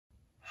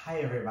Hi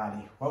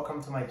everybody,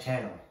 welcome to my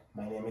channel.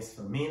 My name is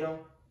Firmino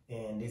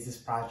and this is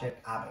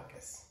Project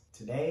Abacus.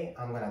 Today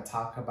I'm going to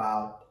talk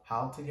about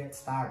how to get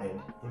started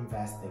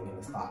investing in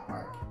the stock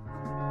market.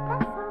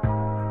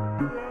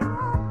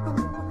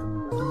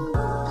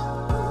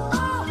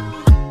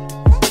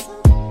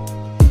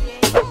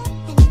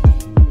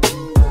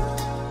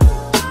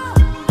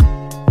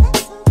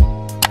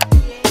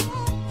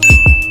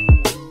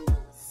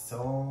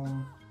 So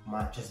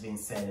much has been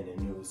said in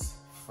the news,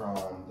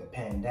 from the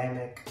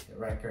pandemic, the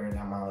record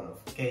amount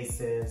of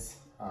cases,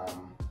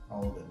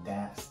 all the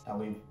deaths that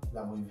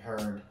we've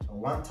heard.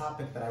 One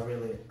topic that I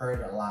really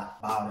heard a lot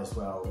about as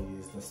well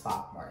is the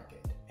stock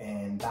market.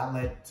 And that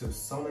led to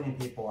so many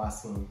people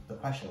asking the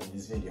question in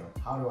this video: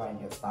 how do I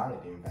get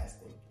started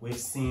investing? We've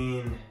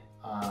seen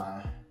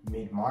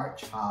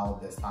mid-March how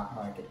the stock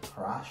market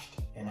crashed,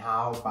 and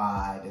how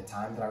by the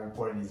time that I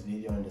recorded this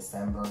video in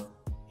December,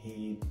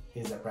 he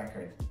is at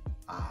record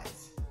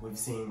highs. We've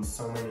seen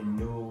so many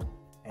new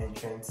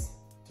entrants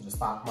to the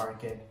stock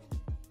market,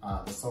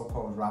 the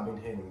so-called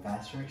Robinhood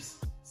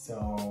investors.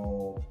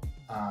 So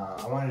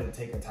I wanted to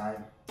take the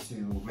time to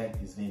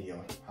make this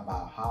video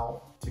about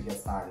how to get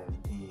started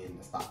in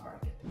the stock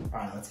market. All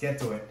right, let's get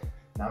to it.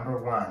 Number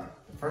one,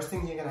 the first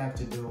thing you're gonna have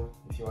to do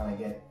if you want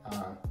to get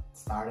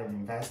started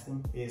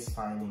investing is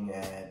finding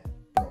a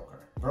broker.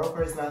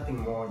 Broker is nothing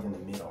more than a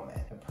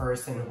middleman, a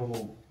person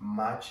who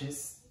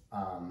matches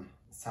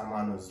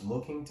someone who's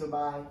looking to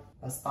buy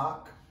a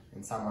stock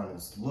and someone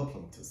who's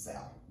looking to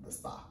sell the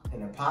stock.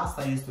 In the past,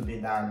 that used to be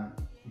done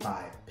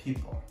by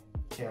people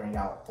carrying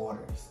out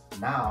orders.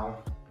 Now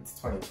it's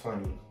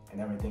 2020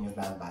 and everything is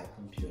done by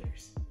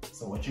computers.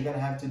 So what you're gonna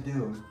have to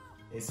do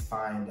is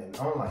find an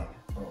online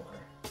broker.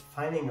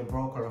 Finding a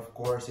broker, of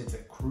course, it's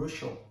a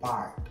crucial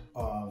part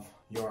of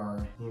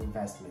your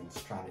investment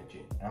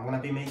strategy. And I'm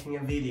gonna be making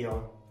a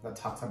video that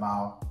talks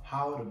about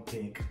how to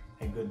pick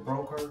a good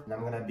broker, and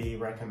I'm gonna be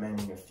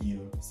recommending a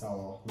few,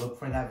 so look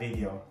for that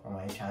video on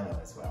my channel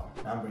as well.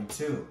 Number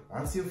two,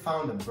 once you've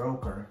found a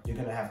broker, you're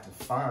gonna have to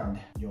fund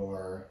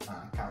your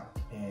account,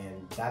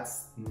 and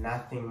that's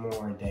nothing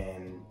more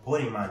than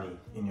putting money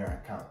in your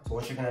account. So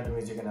what you're gonna do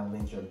is you're gonna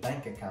link your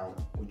bank account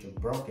with your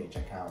brokerage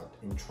account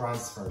and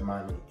transfer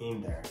money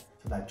in there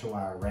so that you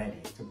are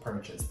ready to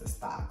purchase the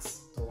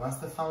stocks. So once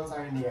the funds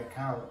are in the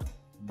account,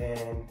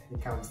 then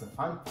it comes the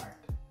fun part.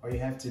 All you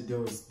have to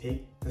do is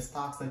pick the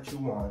stocks that you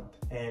want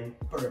and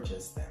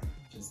purchase them.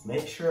 Just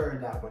make sure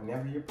that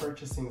whenever you're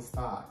purchasing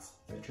stocks,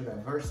 that you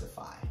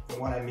diversify.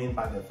 And what I mean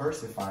by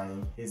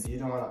diversifying is you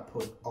don't want to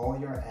put all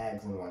your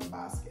eggs in one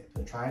basket.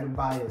 So try to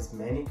buy as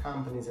many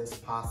companies as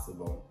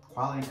possible,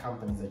 quality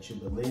companies that you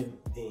believe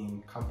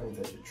in, companies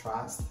that you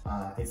trust,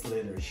 its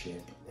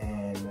leadership.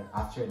 And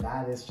after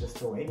that, it's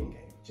just a waiting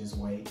game. Just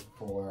wait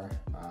for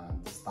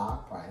the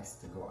stock price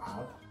to go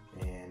out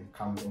and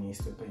companies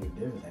to pay you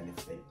dividend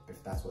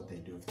if that's what they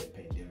do, if they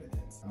pay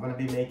dividends. I'm going to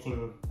be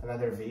making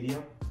another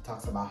video that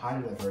talks about how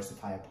to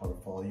diversify a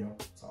portfolio,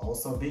 so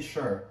also be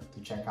sure to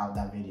check out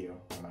that video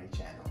on my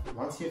channel.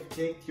 Once you've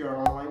picked your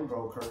online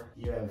broker,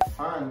 you have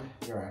funded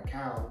your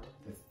account,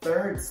 the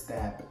third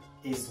step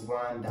is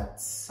one that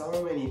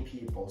so many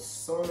people,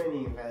 so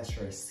many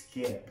investors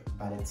skip,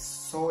 but it's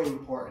so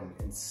important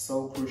and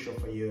so crucial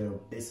for you to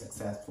be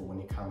successful when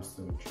it comes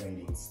to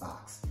trading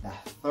stocks. The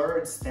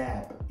third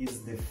step is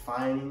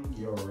defining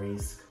your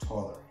risk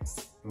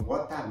tolerance. And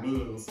what that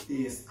means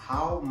is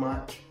how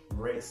much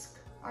risk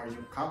are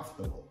you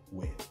comfortable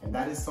with? And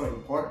that is so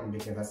important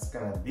because that's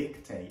gonna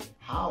dictate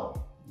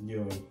how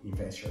you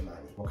invest your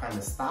money. What kind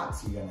of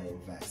stocks you're gonna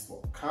invest?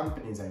 What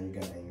companies are you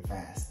gonna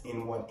invest?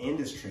 In what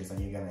industries are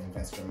you gonna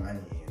invest your money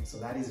in? So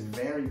that is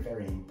very,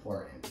 very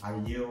important.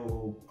 Are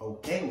you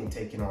okay with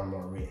taking on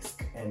more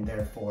risk? And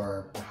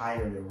therefore, the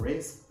higher the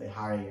risk, the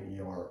higher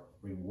your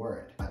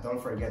reward. But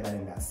don't forget that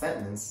in that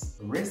sentence,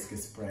 risk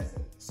is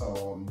present.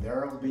 So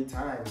there will be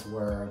times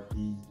where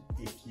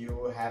if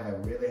you have a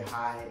really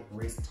high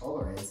risk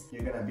tolerance,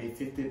 you're gonna be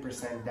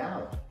 50%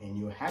 down, and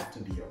you have to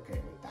be okay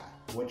with that.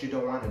 What you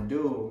don't want to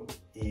do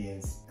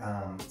is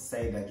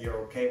say that you're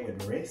okay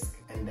with risk,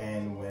 and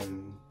then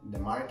when the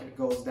market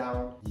goes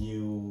down,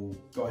 you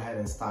go ahead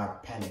and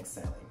start panic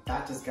selling.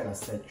 That's just gonna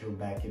set you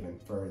back even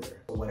further.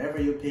 So whatever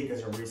you pick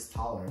as your risk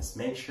tolerance,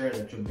 make sure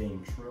that you're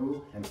being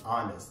true and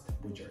honest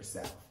with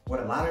yourself. What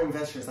a lot of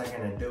investors are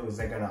gonna do is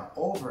they're gonna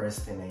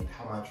overestimate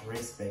how much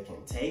risk they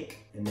can take,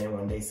 and then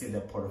when they see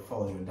the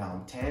portfolio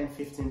down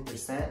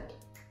 10-15%,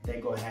 they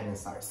go ahead and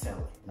start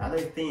selling. Another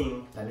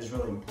thing that is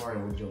really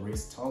important with your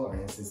risk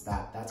tolerance is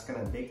that that's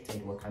gonna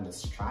dictate what kind of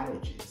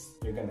strategies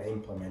you're gonna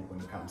implement when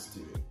it comes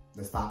to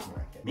the stock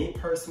market. Me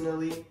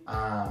personally,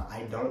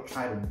 I don't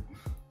try to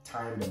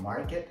time the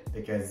market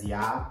because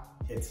yeah,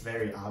 it's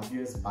very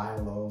obvious, buy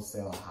low,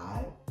 sell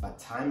high, but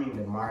timing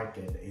the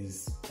market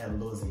is a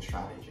losing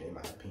strategy in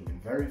my opinion.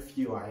 Very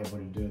few are able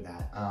to do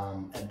that.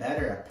 A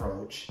better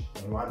approach,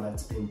 and one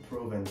that's been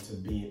proven to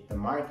beat the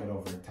market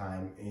over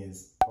time,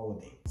 is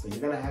holding. So you're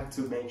gonna have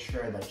to make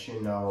sure that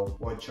you know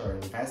what your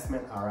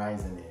investment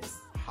horizon is,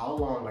 how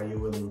long are you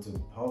willing to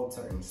hold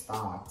certain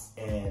stocks,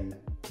 and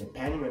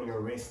depending on your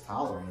risk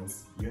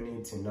tolerance, you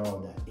need to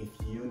know that if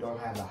you don't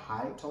have a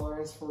high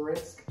tolerance for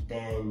risk,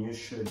 then you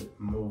should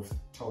move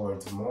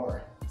towards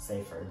more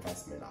safer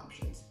investment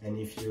options. And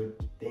if you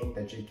think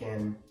that you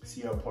can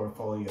see your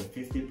portfolio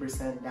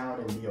 50% down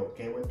and be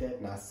okay with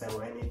it, not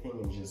sell anything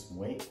and just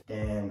wait,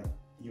 then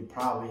you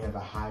probably have a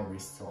high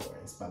risk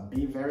tolerance. But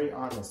be very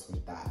honest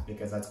with that,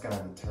 because that's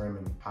gonna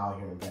determine how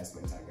your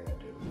investments are gonna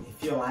do.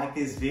 If you like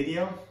this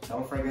video,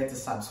 don't forget to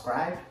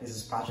subscribe. This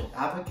is Project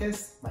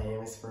Abacus. My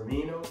name is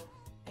Firmino,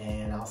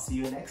 and I'll see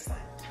you next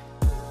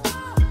time.